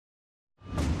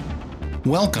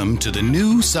Welcome to the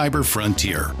new Cyber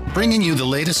Frontier, bringing you the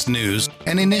latest news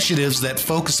and initiatives that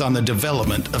focus on the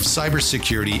development of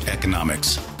cybersecurity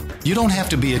economics. You don't have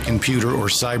to be a computer or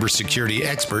cybersecurity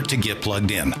expert to get plugged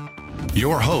in.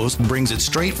 Your host brings it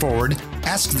straightforward,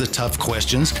 asks the tough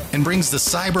questions, and brings the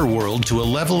cyber world to a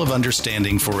level of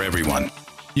understanding for everyone.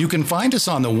 You can find us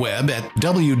on the web at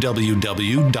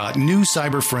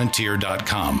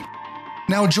www.newcyberfrontier.com.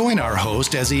 Now join our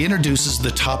host as he introduces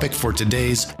the topic for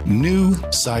today's new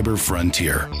Cyber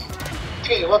Frontier.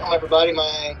 Okay, welcome everybody.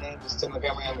 My name is Tim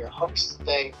Montgomery. I'm your host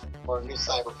today for New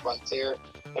Cyber Frontier.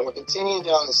 And we're continuing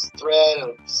down this thread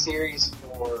of series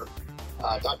for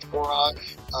Dr. Gorog.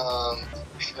 I'm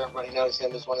sure everybody knows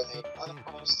him as one of the other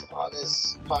hosts on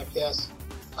this podcast.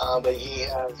 But he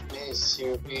has managed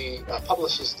to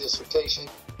publish his dissertation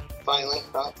finally,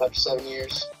 after 7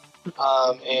 years.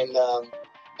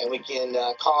 And we can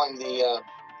call him the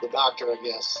doctor, I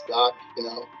guess. Doc,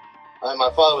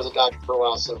 my father was a doctor for a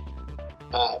while, so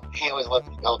he always loved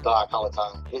to be called Doc all the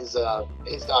time. His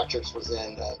doctorate was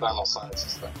in environmental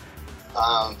sciences.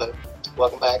 But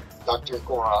welcome back, Dr.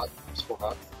 Gorog.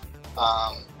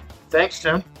 Thanks,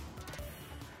 Tim.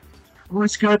 Well,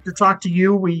 it's good to talk to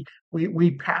you. We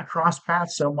cross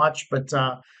paths so much, but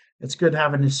it's good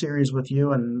having this series with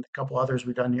you and a couple others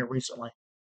we've done here recently.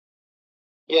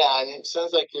 Yeah, and it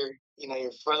sounds like you're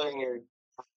furthering your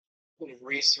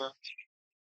research.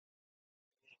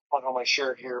 Put on my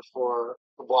shirt here for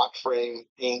the block frame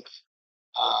ink.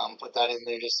 Put that in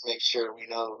there just to make sure we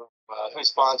know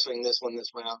who's sponsoring this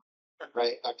round,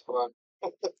 right, Dr. Gorog?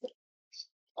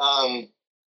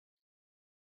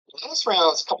 Last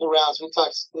rounds, a couple rounds, we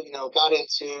got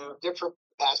into different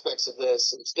aspects of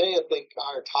this, and today I think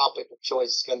our topic of choice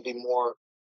is going to be more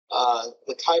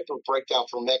the type of breakdown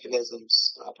for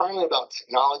mechanisms, primarily about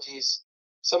technologies,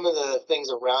 some of the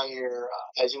things around your,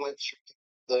 as you went through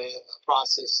the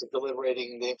process of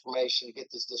deliberating the information to get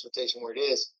this dissertation where it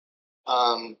is,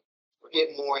 we're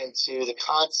getting more into the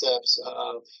concepts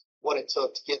of what it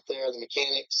took to get there, the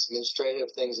mechanics, administrative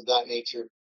things of that nature.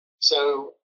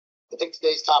 So I think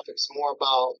today's topic is more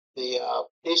about the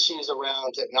issues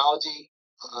around technology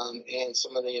and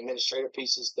some of the administrative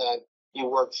pieces that you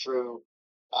work through.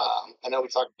 I know we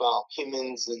talked about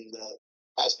humans and the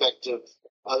aspect of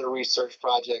other research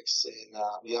projects and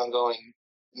the ongoing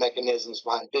mechanisms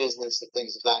behind business and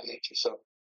things of that nature. So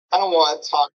I don't want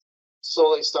to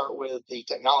solely start with the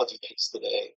technology piece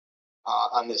today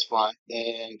on this front,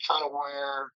 and kind of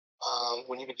where,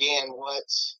 when you began, what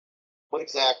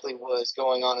exactly was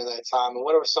going on in that time, and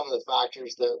what are some of the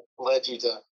factors that led you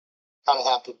to kind of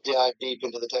have to dive deep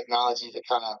into the technology to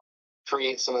kind of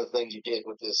create some of the things you did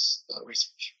with this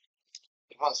research?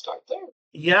 You want to start there?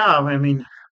 Yeah, I mean,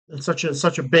 it's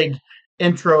such a big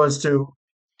intro as to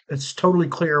it's totally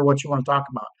clear what you want to talk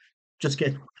about. Just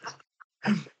kidding.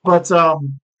 But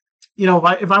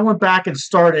if I went back and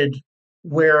started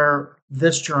where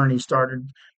this journey started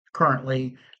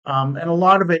currently, and a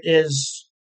lot of it is,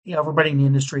 everybody in the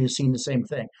industry has seen the same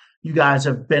thing. You guys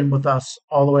have been with us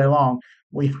all the way along.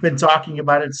 We've been talking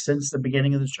about it since the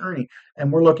beginning of this journey,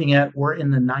 and we're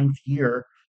in the 9th year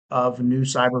of New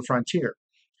Cyber Frontier.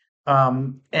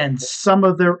 And some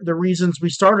of the reasons we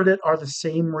started it are the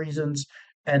same reasons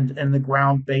and the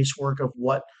ground base work of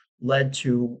what led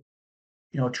to,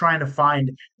 trying to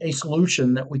find a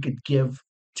solution that we could give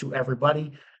to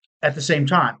everybody at the same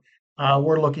time.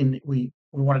 We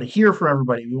wanted to hear from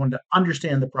everybody. We wanted to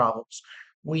understand the problems.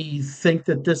 We think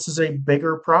that this is a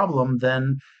bigger problem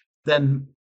than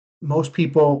most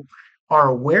people are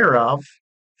aware of.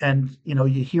 And,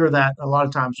 you hear that a lot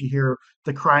of times. You hear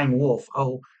the crying wolf.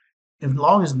 Oh, as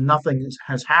long as nothing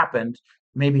has happened,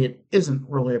 maybe it isn't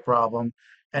really a problem.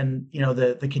 And,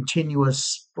 the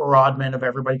continuous bombardment of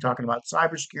everybody talking about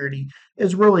cybersecurity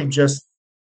is really just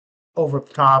over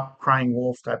the top, crying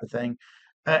wolf type of thing.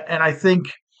 And I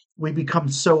think we become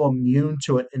so immune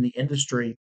to it in the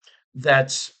industry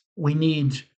that we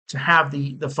need to have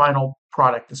the final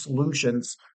product, the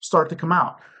solutions start to come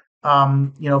out.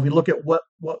 If you look at what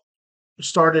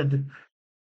started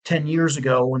 10 years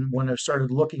ago when I started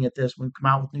looking at this, when we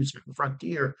come out with New Cyber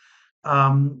Frontier,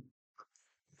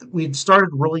 we'd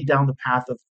started really down the path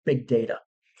of big data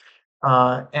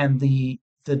and the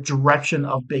direction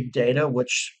of big data,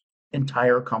 which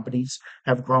entire companies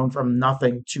have grown from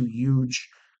nothing to huge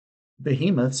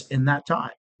behemoths in that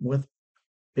time with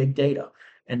big data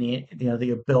and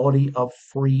the ability of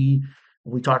free.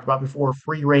 We talked about before,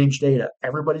 free range data.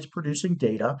 Everybody's producing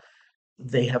data.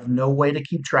 They have no way to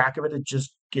keep track of it. It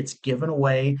just gets given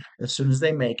away as soon as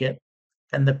they make it.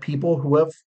 And the people who have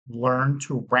learned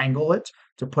to wrangle it,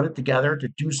 to put it together, to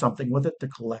do something with it, to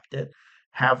collect it,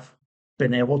 have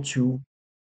been able to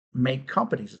make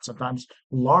companies, and sometimes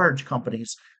large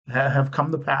companies have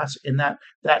come to pass in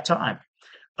that time.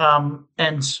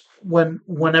 And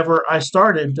whenever I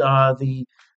started the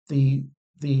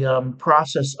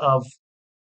process of,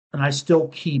 and I still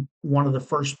keep one of the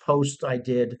first posts I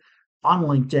did on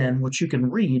LinkedIn, which you can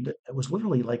read. It was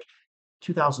literally like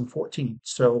 2014,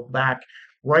 so back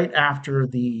right after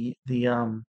the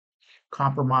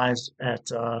compromise at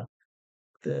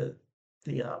the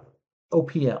the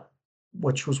OPM,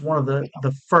 which was one of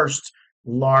the first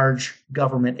large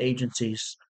government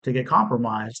agencies to get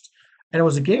compromised, and it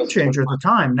was a game changer at the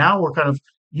time. Now we're kind of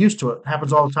used to it. It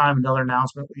happens all the time. Another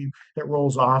announcement, it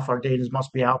rolls off. Our data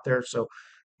must be out there. So,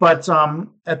 but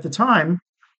at the time,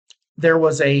 there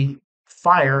was a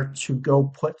fire to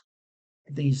go put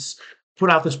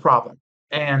out this problem,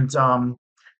 and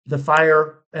the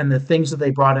fire and the things that they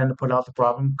brought in to put out the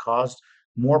problem caused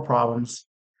more problems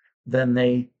than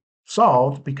they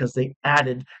solved, because they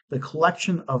added the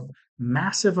collection of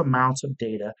massive amounts of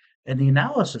data and the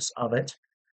analysis of it,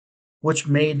 which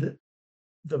made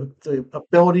the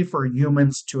ability for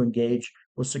humans to engage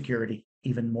with security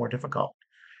even more difficult.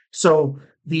 So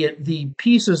the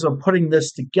pieces of putting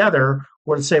this together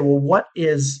were to say, well, what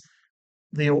is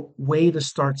the way to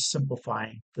start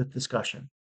simplifying the discussion?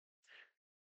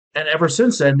 And ever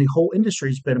since then, the whole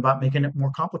industry's been about making it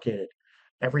more complicated.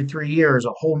 Every 3 years,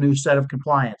 a whole new set of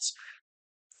compliance,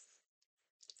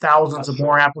 thousands of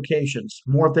more applications,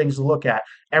 more things to look at.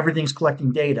 Everything's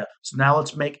collecting data. So now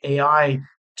let's make AI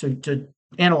to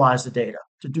analyze the data,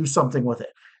 to do something with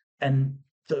it. And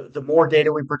the more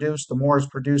data we produce, the more is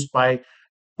produced by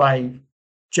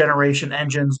generation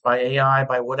engines, by AI,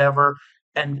 by whatever,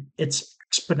 and it's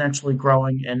exponentially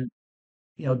growing. And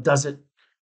does it?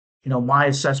 My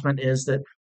assessment is that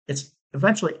it's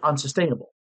eventually unsustainable.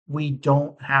 We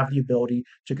don't have the ability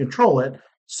to control it.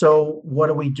 So what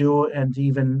do we do? And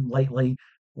even lately,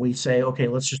 we say, okay,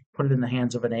 let's just put it in the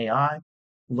hands of an AI,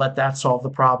 let that solve the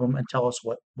problem, and tell us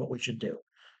what we should do,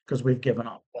 because we've given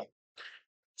up.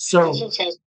 So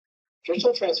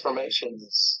digital transformation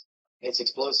it's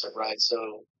explosive, right?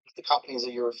 So the companies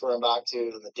that you're referring back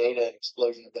to, the data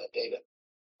explosion of that data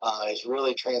has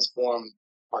really transformed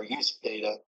our use of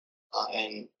data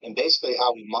and basically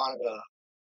how we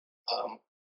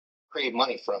create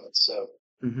money from it. So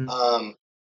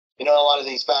a lot of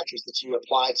these factors that you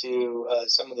apply to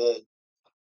some of the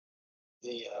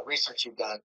research you've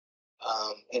done,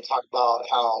 and talk about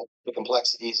how the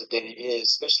complexities of data is,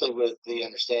 especially with the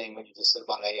understanding what you just said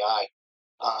about AI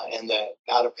and that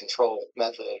out of control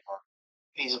method, or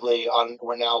feasibly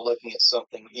we're now looking at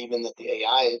something even that the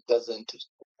AI doesn't,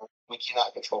 we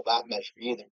cannot control that measure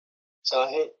either. So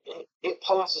it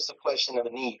poses a question of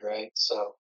a need, right?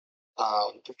 So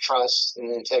for trust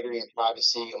and integrity and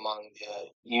privacy among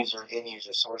the end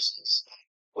user sources,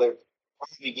 where do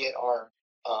we get our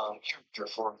character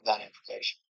for that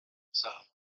information? So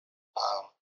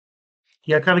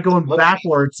kind of going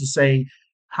backwards to say,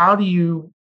 how do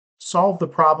you solve the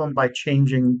problem by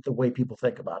changing the way people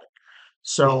think about it?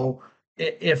 So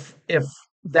if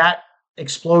that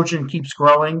explosion keeps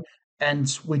growing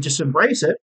and we just embrace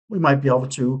it, we might be able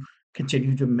to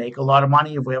continue to make a lot of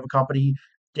money. If we have a company,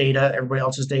 data, everybody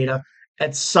else's data,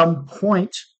 at some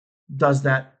point, does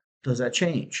that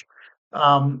change?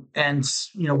 And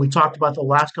we talked about the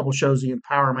last couple of shows, the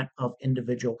empowerment of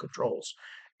individual controls.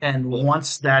 And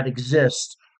once that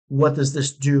exists, what does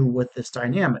this do with this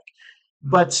dynamic?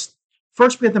 But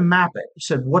first, we have to map it. You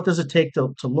said, what does it take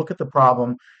to look at the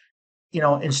problem?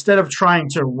 Instead of trying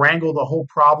to wrangle the whole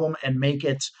problem and make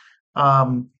it,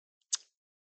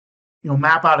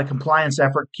 map out a compliance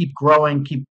effort, keep growing,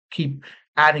 keep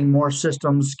adding more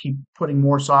systems, keep putting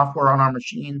more software on our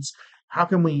machines. How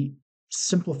can we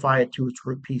simplify it to its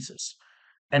root pieces,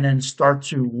 and then start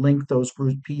to link those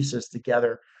root pieces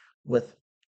together with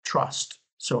trust?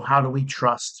 So how do we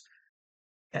trust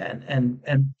and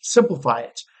simplify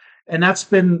it? And that's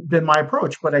been my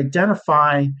approach. But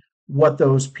identify what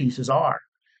those pieces are,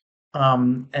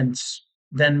 and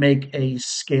then make a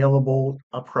scalable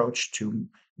approach to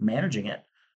managing it.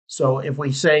 So if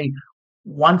we say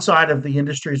one side of the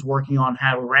industry is working on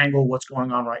how to wrangle what's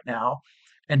going on right now,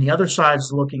 and the other side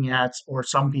is looking at, or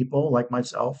some people like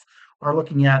myself are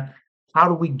looking at, how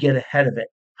do we get ahead of it?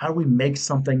 How do we make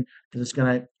something that is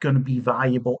going to be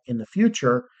valuable in the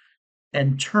future,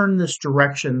 and turn this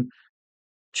direction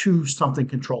to something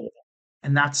controllable?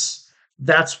 And that's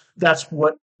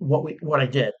what I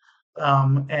did,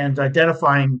 and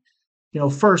identifying,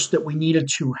 first, that we needed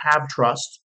to have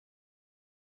trust.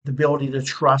 The ability to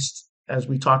trust, as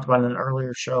we talked about in an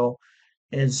earlier show,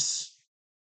 is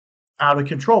out of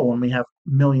control when we have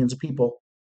millions of people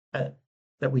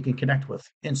that we can connect with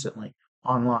instantly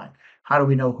online? How do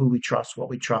we know who we trust, what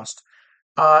we trust?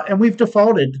 And we've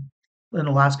defaulted in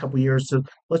the last couple of years to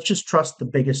let's just trust the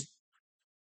biggest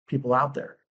people out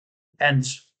there. And,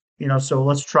 so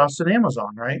let's trust an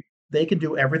Amazon, right? They can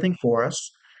do everything for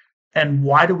us. And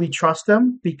why do we trust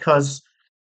them? Because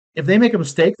if they make a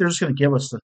mistake, they're just going to give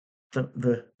us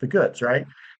the goods, right?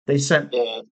 They sent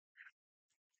Yeah.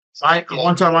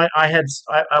 one time I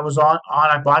was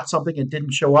I bought something, it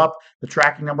didn't show up, the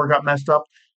tracking number got messed up.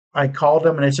 I called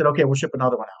them and they said, okay, we'll ship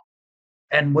another one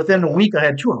out. And within a week I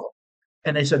had two of them.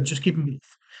 And they said, just keep them.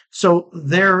 So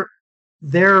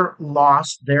they're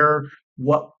lost. They're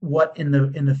what in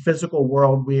the physical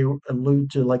world we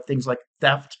allude to, like things like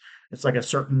theft. It's like a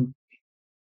certain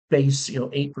base,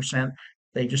 8%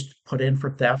 they just put in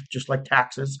for theft, just like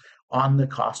taxes on the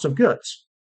cost of goods.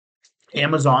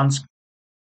 Amazon's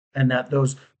and that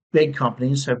those big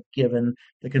companies have given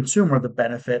the consumer the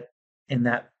benefit in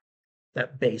that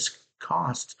base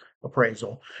cost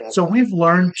appraisal. So we've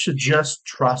learned to just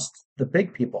trust the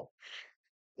big people.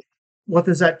 What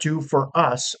does that do for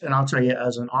us? And I'll tell you,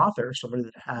 as an author, somebody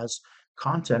that has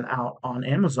content out on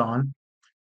Amazon,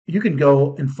 you can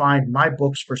go and find my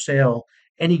books for sale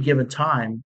any given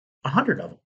time, 100 of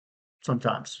them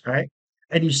sometimes, right?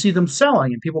 And you see them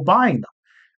selling and people buying them.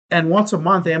 And once a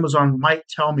month, Amazon might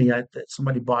tell me that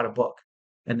somebody bought a book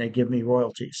and they give me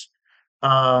royalties.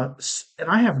 And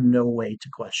I have no way to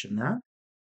question that.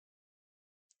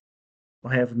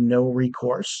 I have no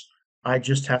recourse. I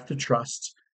just have to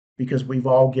trust because we've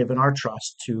all given our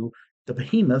trust to the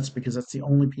behemoths because that's the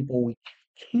only people we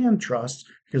can trust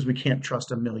because we can't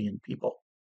trust a million people.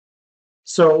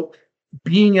 So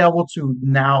being able to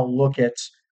now look at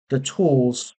the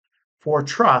tools for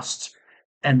trust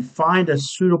and find a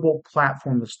suitable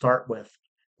platform to start with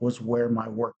was where my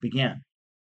work began.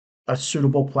 A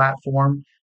suitable platform,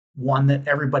 one that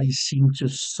everybody seemed to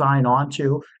sign on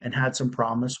to and had some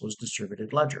promise, was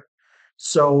distributed ledger.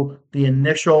 So the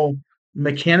initial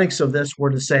mechanics of this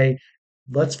were to say,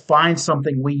 let's find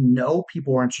something we know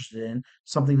people are interested in,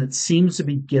 something that seems to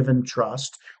be given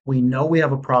trust. We know we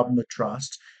have a problem with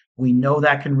trust. We know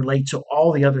that can relate to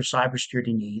all the other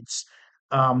cybersecurity needs.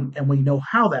 And we know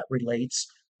how that relates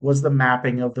was the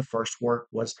mapping of the first work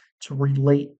was to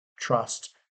relate trust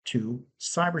to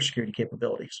cybersecurity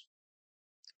capabilities.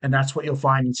 And that's what you'll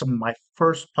find in some of my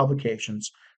first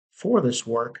publications for this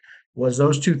work was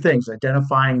those two things,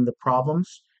 identifying the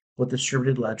problems with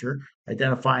distributed ledger,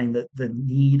 identifying the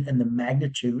need and the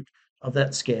magnitude of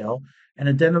that scale,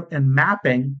 and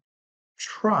mapping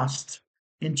trust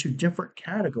into different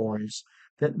categories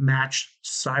that match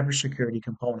cybersecurity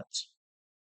components.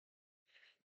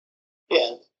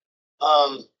 Yeah.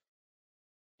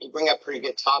 You bring up pretty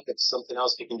good topics. Something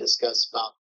else we can discuss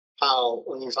about how,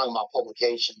 when you're talking about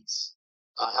publications,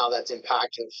 how that's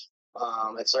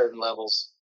impactful at certain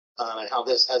levels, and how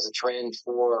this has a trend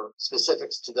for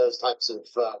specifics to those types of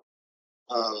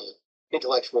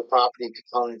intellectual property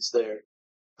components there.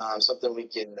 Something we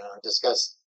can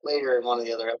discuss later in one of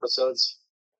the other episodes.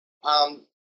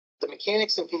 The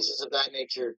mechanics and pieces of that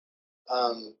nature.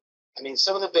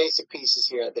 Some of the basic pieces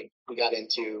here I think we got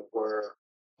into were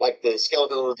like the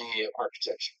scalability of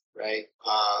architecture, right?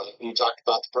 You talked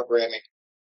about the programming,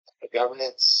 the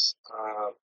governance,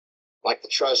 like the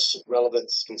trust,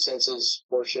 relevance, consensus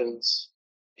portions,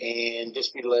 and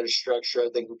distributed ledger structure. I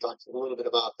think we talked a little bit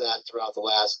about that throughout the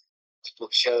last couple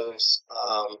of shows.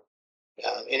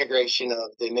 Integration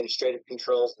of the administrative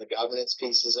controls and the governance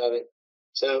pieces of it.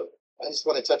 So I just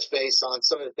want to touch base on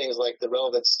some of the things like the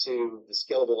relevance to the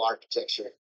scalable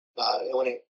architecture. When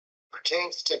it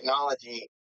pertains to technology,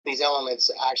 these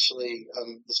elements actually,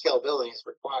 the scalability is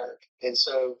required. And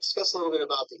so discuss a little bit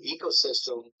about the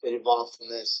ecosystem that evolved from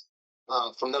this,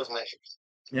 from those measures.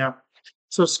 Yeah.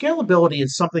 So scalability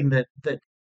is something that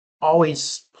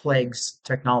always plagues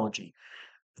technology.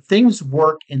 Things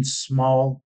work in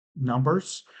small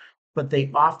numbers, but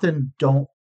they often don't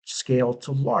scale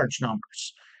to large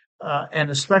numbers.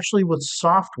 And especially with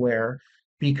software,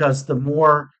 because the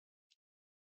more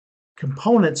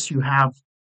components you have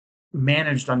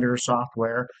managed under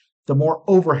software, the more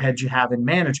overhead you have in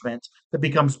management that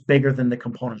becomes bigger than the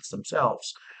components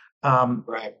themselves.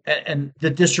 Right. And the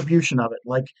distribution of it,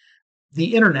 like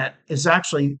the internet is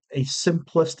actually a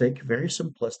simplistic, very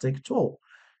simplistic tool.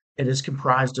 It is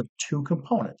comprised of two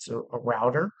components, a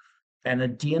router and a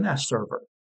DNS server.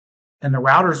 And the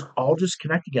routers all just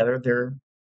connect together. They're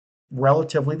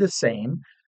relatively the same,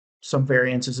 some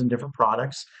variances in different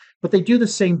products, but they do the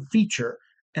same feature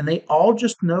and they all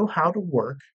just know how to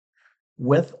work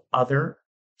with other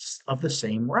of the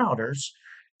same routers,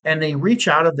 and they reach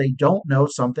out if they don't know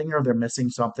something or they're missing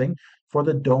something for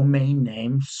the domain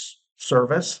names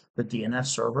service, the DNS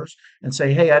servers, and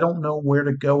say, hey, I don't know where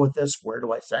to go with this. Where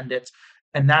do I send it?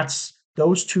 And that's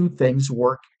those two things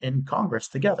work in Congress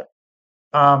together.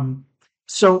 Um,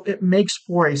 so it makes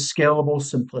for a scalable,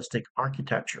 simplistic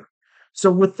architecture.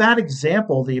 So with that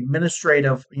example, the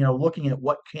administrative, looking at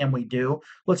what can we do,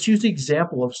 let's use the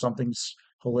example of something's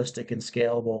holistic and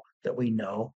scalable that we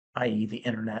know, i.e. the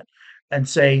internet, and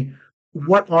say,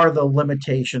 what are the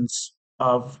limitations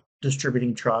of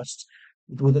distributing trust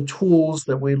with the tools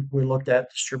that we looked at,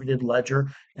 distributed ledger,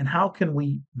 and how can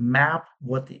we map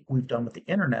what we've done with the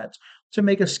internet to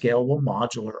make a scalable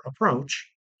modular approach.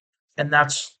 And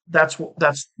that's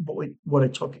what I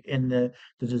took in the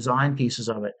design pieces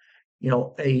of it.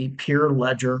 A pure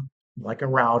ledger like a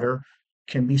router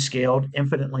can be scaled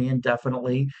infinitely,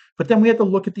 indefinitely, but then we have to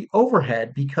look at the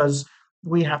overhead because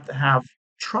we have to have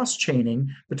trust chaining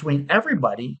between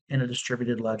everybody in a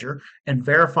distributed ledger and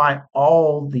verify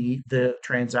all the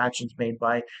transactions made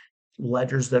by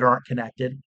ledgers that aren't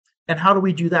connected. And how do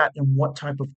we do that? And what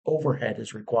type of overhead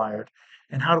is required?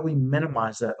 And how do we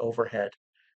minimize that overhead?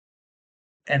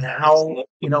 And how,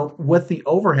 with the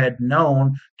overhead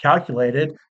known,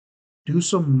 calculated, do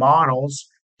some models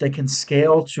that can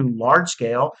scale to large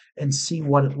scale and see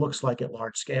what it looks like at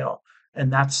large scale.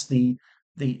 And that's the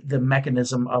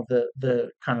mechanism of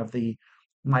the kind of the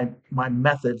my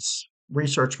methods,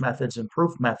 research methods and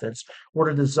proof methods were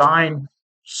to design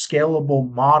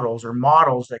scalable models or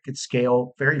models that could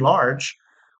scale very large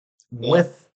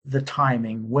with the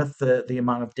timing, with the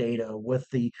amount of data, with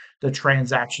the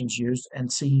transactions used,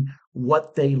 and see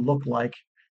what they look like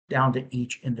down to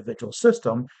each individual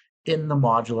system in the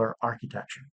modular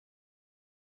architecture.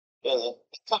 Yeah, the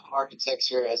Bitcoin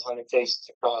architecture has limitations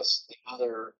across the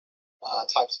other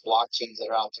types of blockchains that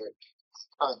are out there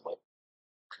currently.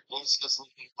 Can you discuss a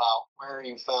little bit about where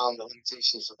you found the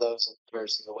limitations of those in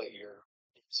comparison to what you're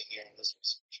using here in this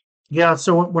research? Yeah,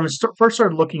 so when I first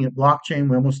started looking at blockchain,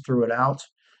 we almost threw it out.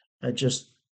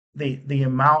 Just the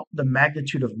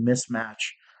magnitude of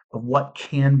mismatch of what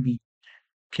can be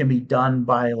done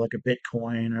by like a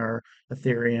Bitcoin or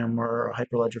Ethereum or a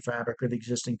Hyperledger Fabric or the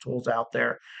existing tools out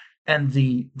there, and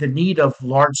the need of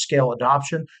large scale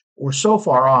adoption. We're so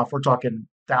far off. We're talking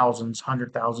thousands,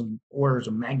 100,000 orders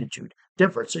of magnitude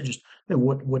difference. It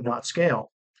would not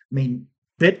scale. I mean,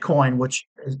 Bitcoin, which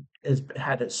has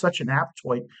had such an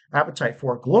appetite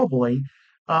for it globally,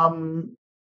 um,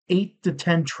 8 to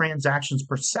 10 transactions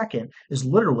per second is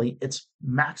literally its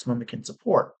maximum it can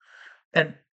support.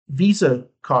 And Visa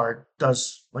card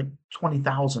does like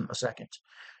 20,000 a second.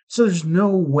 So there's no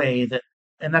way that,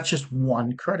 and that's just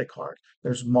one credit card.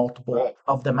 There's multiple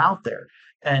of them out there,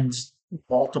 and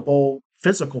multiple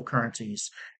physical currencies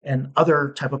and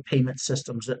other type of payment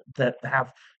systems that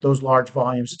have those large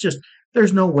volumes. It's just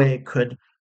there's no way it could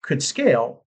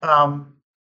scale.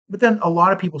 But then a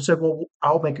lot of people said, "Well,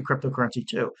 I'll make a cryptocurrency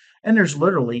too." And there's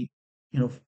literally, you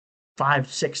know, 5,000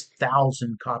 to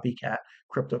 6,000 copycat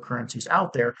cryptocurrencies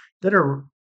out there that are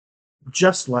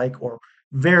just like or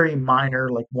very minor,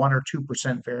 like 1 or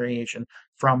 2% variation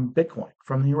from Bitcoin,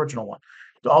 from the original one,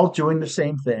 all doing the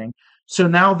same thing. So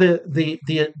now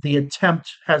the attempt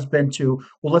has been to,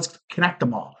 well, let's connect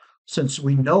them all. Since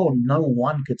we know no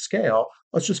one could scale,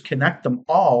 let's just connect them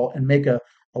all and make a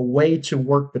way to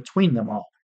work between them all.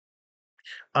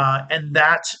 And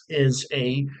that is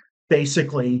a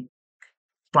basically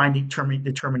determined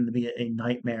to be a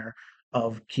nightmare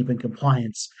of keeping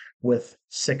compliance with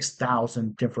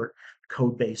 6,000 different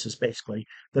code bases, basically,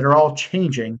 that are all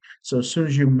changing. So as soon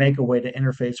as you make a way to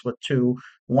interface with two,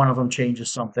 one of them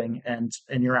changes something, and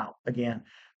you're out again.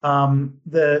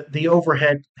 The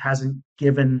overhead hasn't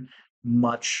given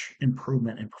much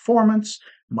improvement in performance,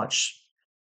 much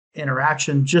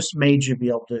interaction, just made you be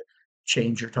able to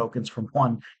change your tokens from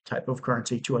one type of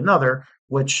currency to another,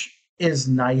 which is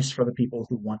nice for the people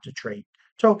who want to trade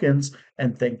tokens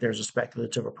and think there's a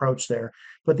speculative approach there.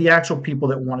 But the actual people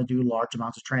that want to do large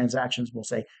amounts of transactions, will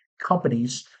say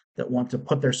companies that want to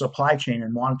put their supply chain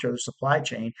and monitor the supply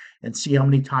chain and see how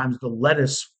many times the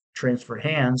lettuce transferred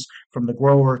hands from the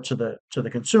grower to the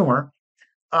consumer.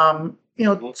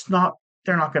 It's not,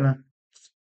 they're not going to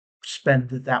spend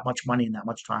that much money and that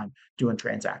much time doing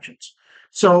transactions.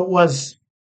 So it was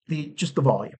the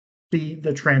volume,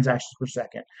 the transactions per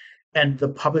second. And the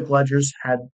public ledgers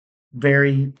had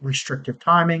very restrictive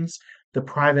timings. The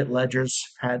private ledgers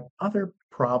had other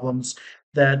problems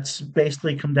that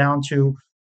basically come down to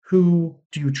who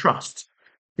do you trust?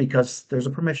 Because there's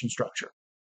a permission structure.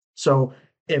 So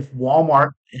if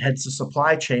Walmart heads the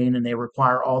supply chain and they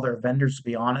require all their vendors to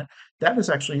be on it, that is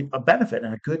actually a benefit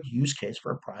and a good use case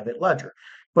for a private ledger.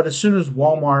 But as soon as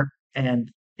Walmart and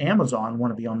Amazon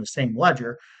want to be on the same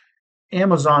ledger,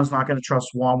 Amazon's not going to trust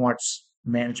Walmart's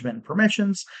management and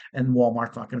permissions, and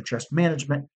Walmart's not going to trust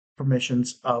management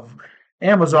permissions of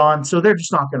Amazon, so they're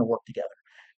just not going to work together.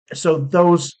 So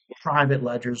those private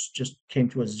ledgers just came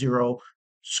to a zero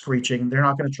screeching. They're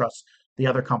not going to trust the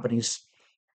other company's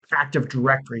Active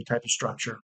Directory type of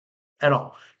structure at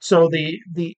all. So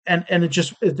they're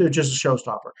just a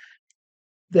showstopper.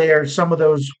 Some of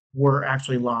those were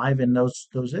actually live in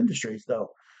those industries though.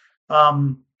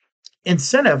 Um,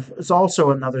 Incentive is also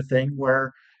another thing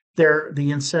where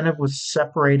the incentive was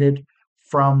separated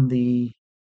from the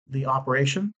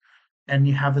operation, and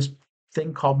you have this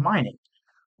thing called mining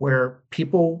where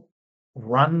people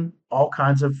run all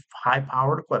kinds of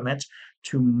high-powered equipment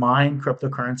to mine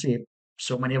cryptocurrency.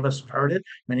 So many of us have heard it.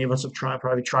 Many of us have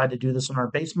probably tried to do this in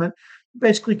our basement.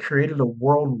 Basically, created a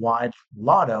worldwide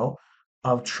lotto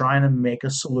of trying to make a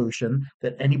solution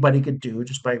that anybody could do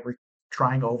just by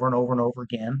trying over and over and over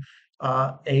again.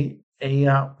 A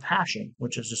hashing,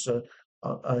 which is just a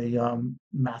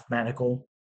mathematical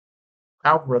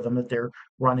algorithm that they're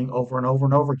running over and over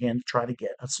and over again to try to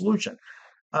get a solution.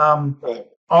 Um, Right.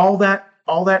 all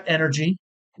that energy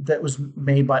that was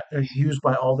made by used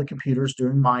by all the computers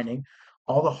doing mining,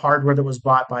 all the hardware that was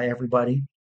bought by everybody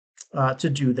to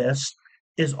do this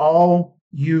is all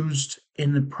used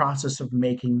in the process of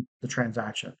making the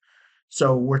transaction.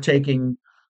 So we're taking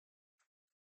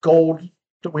gold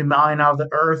that we mine out of the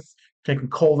earth, taking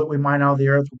coal that we mine out of the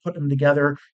earth, we're putting them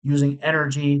together using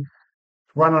energy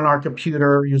run on our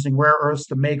computer, using rare earths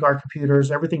to make our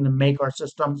computers, everything to make our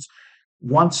systems.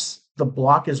 Once the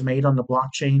block is made on the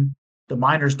blockchain, the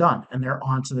miner's done and they're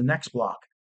on to the next block.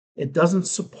 It doesn't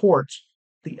support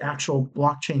the actual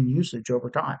blockchain usage over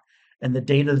time and the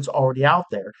data that's already out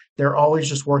there. They're always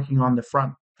just working on the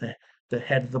front, the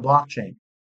head of the blockchain.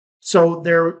 So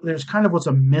there's kind of what's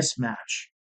a mismatch.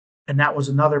 And that was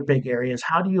another big area is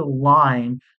how do you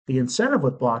align the incentive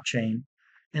with blockchain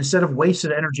instead of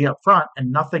wasted energy up front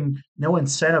and no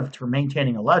incentive for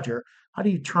maintaining a ledger? How do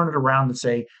you turn it around and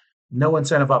say no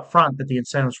incentive up front, but the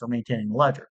incentives for maintaining the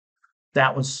ledger?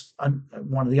 That was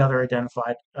one of the other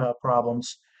identified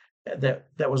problems that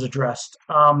was addressed.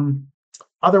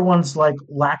 Other ones like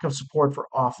lack of support for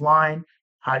offline.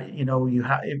 How you know you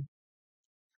have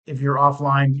if you're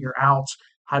offline, you're out.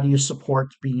 How do you support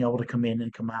being able to come in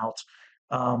and come out?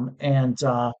 And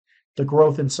the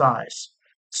growth in size.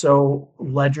 So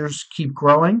ledgers keep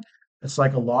growing. It's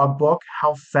like a logbook.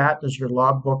 How fat does your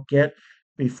logbook get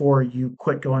before you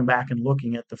quit going back and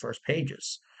looking at the first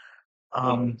pages?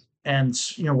 Mhm. And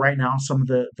right now, some of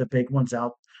the big ones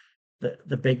out,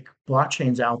 the big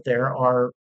blockchains out there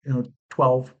are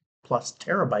 12 plus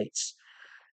terabytes.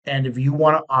 And if you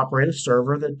want to operate a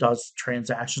server that does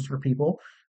transactions for people,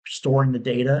 storing the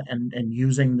data and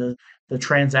using the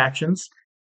transactions,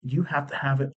 you have to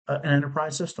have an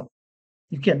enterprise system.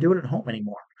 You can't do it at home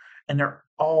anymore. And they're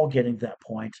all getting to that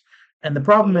point. And the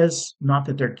problem is not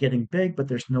that they're getting big, but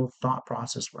there's no thought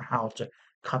process for how to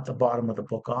cut the bottom of the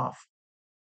book off.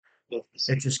 Yes.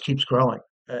 It just keeps growing.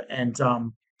 And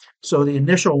so the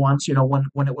initial ones,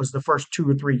 when it was the first 2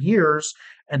 or 3 years,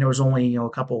 and there was only a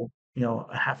couple,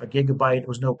 a half a gigabyte, it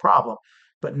was no problem.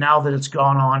 But now that it's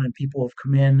gone on and people have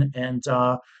come in, and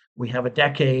we have a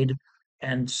decade,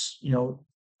 and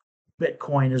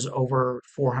Bitcoin is over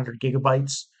 400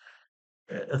 gigabytes,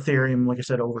 Ethereum, like I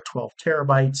said, over 12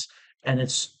 terabytes, and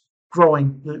it's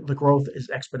growing. The growth is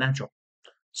exponential.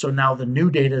 So now the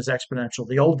new data is exponential.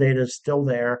 The old data is still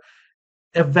there.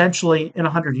 Eventually, in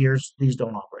 100 years, these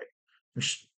don't operate.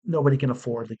 Nobody can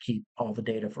afford to keep all the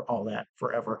data for all that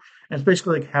forever. And it's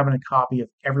basically like having a copy of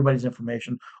everybody's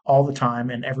information all the time,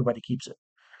 and everybody keeps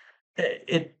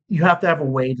it. You have to have a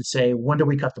way to say, when do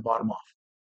we cut the bottom off?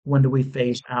 When do we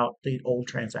phase out the old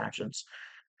transactions?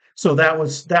 So that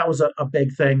was a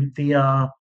big thing.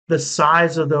 The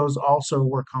size of those also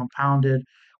were compounded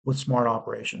with smart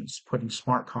operations, putting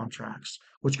smart contracts,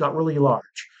 which got really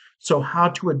large. So how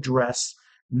to address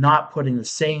not putting the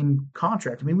same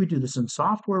contract. I mean, we do this in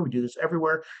software, we do this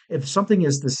everywhere. If something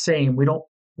is the same, we don't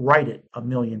write it a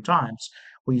million times.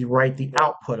 We write the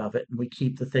output of it and we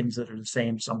keep the things that are the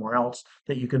same somewhere else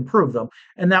that you can prove them.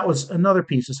 And that was another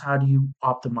piece is how do you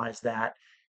optimize that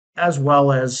as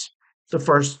well as the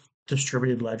first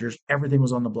distributed ledgers. Everything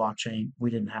was on the blockchain. We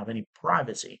didn't have any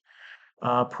privacy.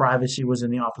 Privacy was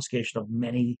in the obfuscation of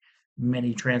many,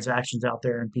 many transactions out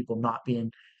there and people not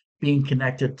being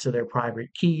connected to their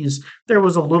private keys. There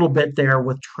was a little bit there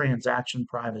with transaction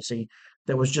privacy,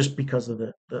 that was just because of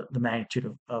the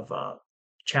magnitude of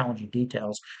challenging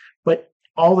details. But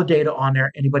all the data on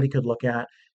there, anybody could look at,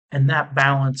 and that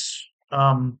balance,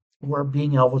 we're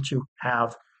being able to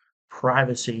have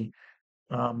privacy,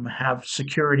 have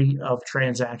security of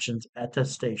transactions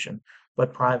attestation,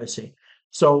 but privacy.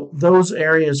 So those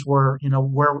areas were,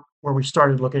 where we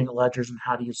started looking at ledgers and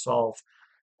how do you solve,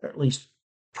 or at least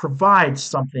provide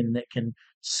something that can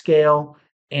scale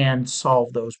and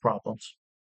solve those problems.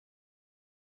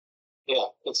 Yeah,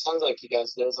 it sounds like you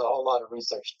guys, there's a whole lot of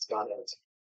research that's gone into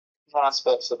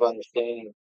aspects of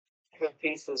understanding different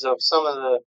pieces of some of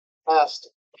the past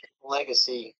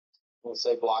legacy, we'll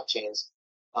say blockchains,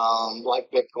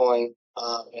 like Bitcoin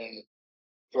and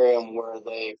Ethereum, where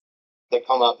they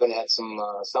come up and had some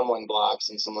stumbling blocks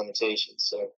and some limitations.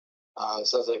 So it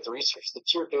sounds like the research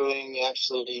that you're doing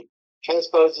actually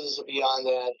transposes beyond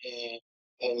that,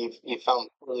 and you've found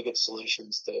really good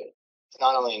solutions to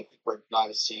not only incorporate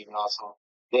privacy but also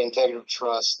the integrity of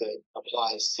trust that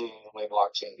applies to the way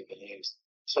blockchain can be used,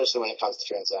 especially when it comes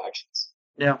to transactions.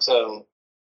 Yeah. So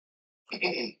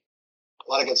a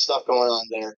lot of good stuff going on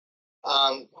there.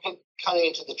 Kind of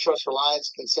into the trust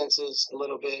reliance consensus a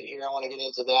little bit here. I want to get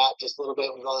into that just a little bit.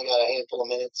 We've only got a handful of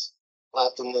minutes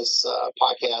left in this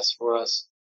podcast for us.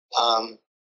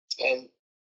 And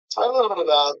talk a little bit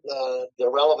about the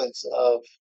relevance of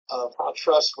how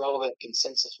trust relevant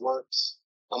consensus works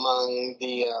among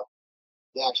the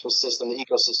actual system, the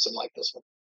ecosystem like this one.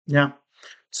 Yeah.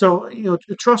 So,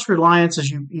 the trust reliance, as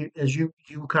you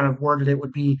kind of worded it,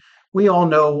 would be, we all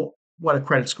know what a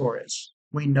credit score is.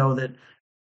 We know that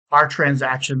our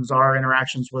transactions, our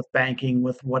interactions with banking,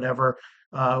 with whatever,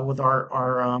 with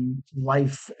our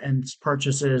life and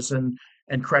purchases and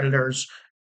creditors,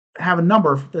 have a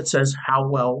number that says how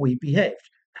well we behaved,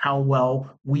 how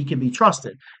well we can be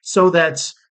trusted. So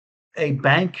that's a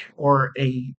bank or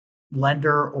a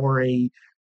lender or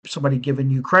somebody giving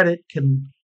you credit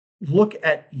can look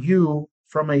at you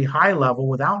from a high level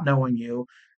without knowing you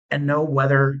and know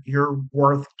whether you're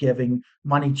worth giving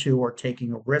money to or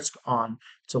taking a risk on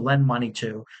to lend money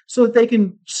to, so that they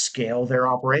can scale their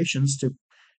operations to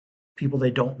people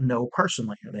they don't know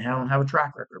personally or they don't have a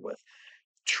track record with.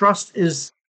 Trust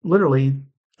is literally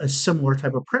a similar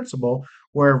type of principle,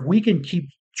 where we can keep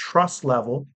trust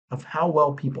level of how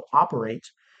well people operate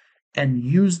and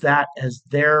use that as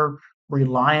their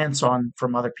reliance on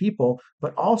from other people,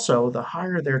 but also the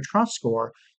higher their trust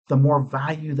score, the more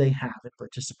value they have in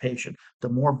participation, the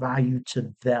more value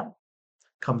to them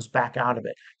comes back out of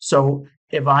it. So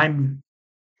if I'm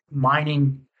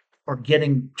mining or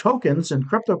getting tokens in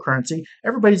cryptocurrency,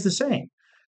 everybody's the same.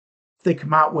 They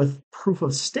come out with proof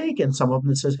of stake in some of them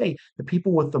that says, hey, the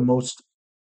people with the most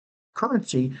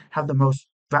currency have the most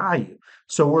value.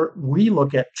 So we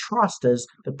look at trust as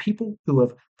the people who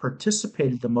have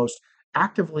participated the most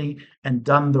actively and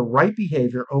done the right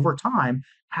behavior over time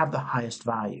have the highest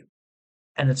value.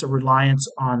 And it's a reliance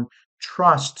on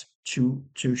trust to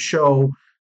show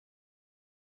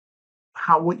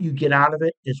how what you get out of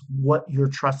it is what you're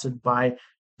trusted by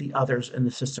the others in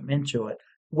the system into it,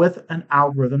 with an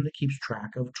algorithm that keeps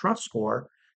track of trust score,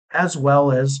 as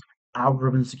well as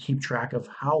algorithms to keep track of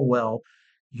how well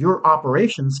your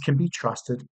operations can be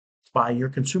trusted by your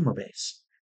consumer base.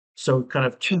 So kind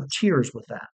of two tiers with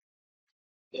that.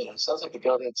 Yeah, it sounds like the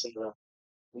governance and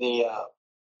the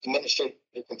administrative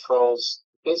controls,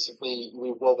 basically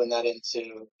we've woven that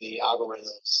into the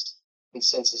algorithms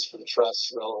consensus for the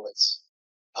trust relevance.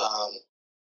 And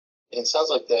it sounds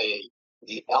like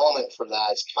the element for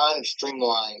that is kind of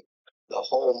streamline the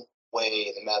whole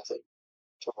way, the method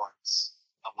towards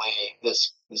the way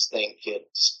this thing could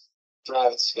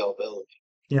drive its scalability,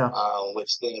 Yeah.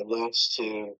 which then alludes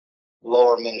to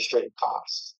lower administrative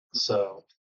costs. So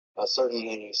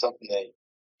certainly something that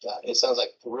it sounds like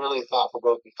a really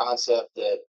thought-provoking concept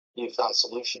that you found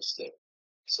solutions to.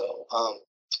 So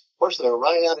fortunately, we're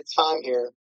running out of time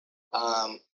here,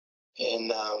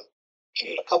 and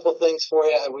a couple of things for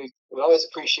you. We always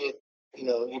appreciate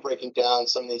you breaking down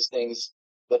some of these things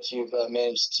that you've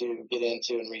managed to get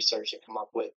into and research and come up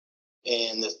with.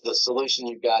 And the solution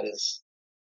you've got is,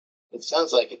 it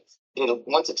sounds like it'll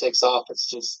once it takes off, it's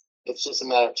just a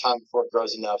matter of time before it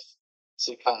grows enough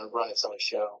to kind of run its own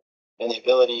show. And the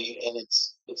ability and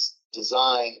its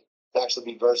design to actually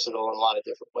be versatile in a lot of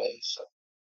different ways.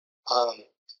 So,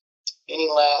 any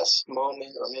last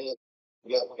moment or minute?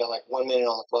 We got like 1 minute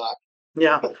on the clock.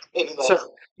 Yeah.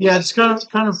 So yeah, it's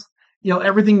kind of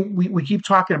everything we keep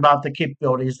talking about, the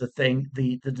capabilities,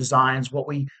 the designs, what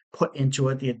we put into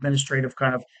it, the administrative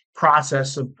kind of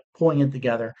process of pulling it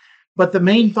together. But the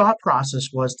main thought process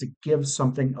was to give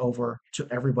something over to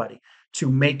everybody.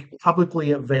 to make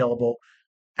publicly available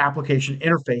application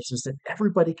interfaces that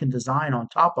everybody can design on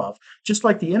top of. Just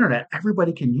like the internet,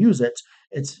 everybody can use it.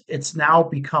 It's now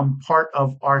become part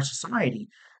of our society.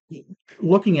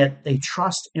 Looking at a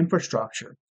trust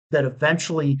infrastructure that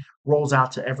eventually rolls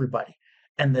out to everybody.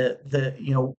 And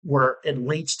we're at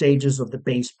late stages of the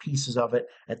base pieces of it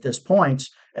at this point,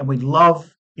 and we'd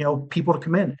love people to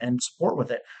come in and support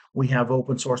with it. We have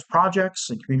open source projects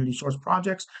and community source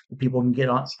projects that people can get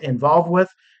involved with,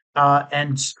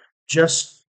 and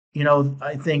just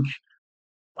I think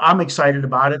I'm excited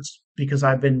about it because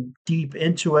I've been deep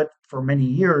into it for many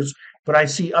years, but I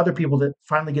see other people that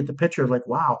finally get the picture like,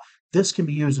 wow, this can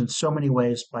be used in so many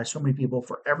ways by so many people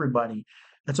for everybody.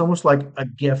 It's almost like a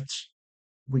gift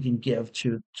we can give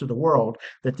to the world,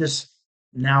 that this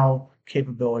now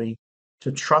capability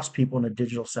to trust people in a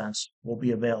digital sense will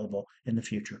be available in the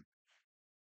future.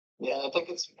 Yeah, I think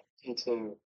it's important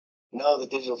to know the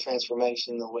digital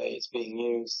transformation, the way it's being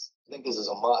used. I think this is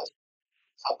a must.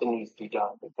 Something needs to be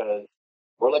done because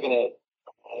we're looking at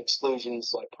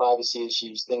exclusions like privacy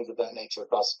issues, things of that nature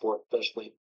across the board,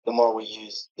 especially the more we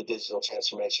use the digital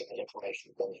transformation and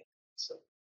information. So,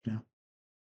 yeah.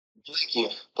 Thank you,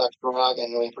 Dr. Gorog,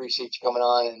 and we appreciate you coming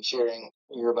on and sharing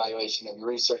your evaluation of your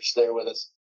research there with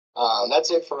us. That's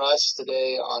it for us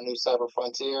today on New Cyber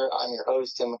Frontier. I'm your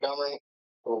host, Tim Montgomery.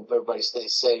 Hope everybody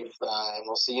stays safe, and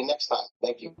we'll see you next time.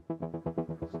 Thank you.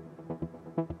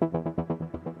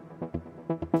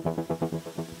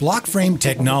 Blockframe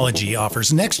technology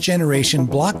offers next-generation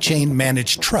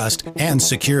blockchain-managed trust and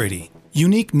security.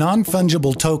 Unique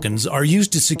non-fungible tokens are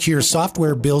used to secure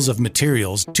software bills of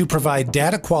materials to provide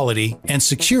data quality and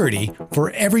security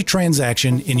for every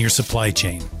transaction in your supply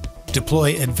chain.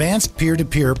 Deploy advanced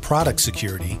peer-to-peer product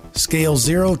security, scale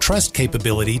zero trust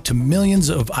capability to millions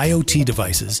of IoT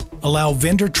devices, allow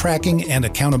vendor tracking and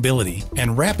accountability,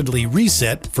 and rapidly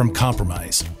reset from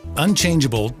compromise.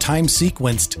 Unchangeable,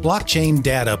 time-sequenced blockchain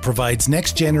data provides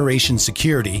next-generation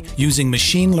security using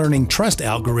machine learning trust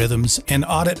algorithms and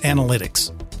audit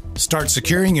analytics. Start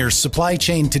securing your supply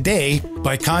chain today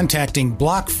by contacting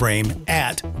Blockframe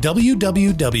at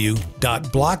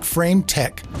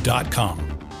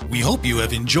www.blockframetech.com. We hope you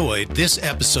have enjoyed this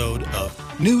episode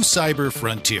of New Cyber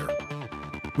Frontier.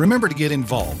 Remember to get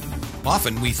involved.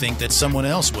 Often we think that someone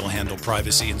else will handle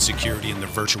privacy and security in the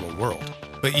virtual world,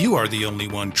 but you are the only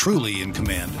one truly in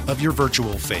command of your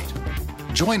virtual fate.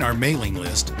 Join our mailing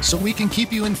list so we can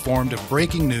keep you informed of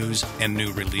breaking news and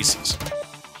new releases.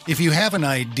 If you have an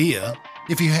idea,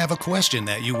 if you have a question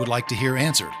that you would like to hear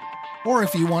answered, or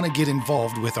if you want to get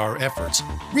involved with our efforts,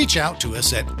 reach out to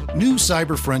us at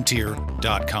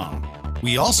newcyberfrontier.com.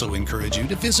 We also encourage you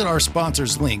to visit our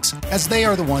sponsors' links, as they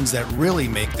are the ones that really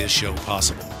make this show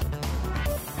possible.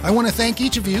 I want to thank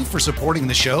each of you for supporting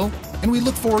the show, and we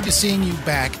look forward to seeing you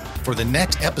back for the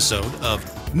next episode of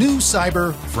New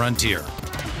Cyber Frontier.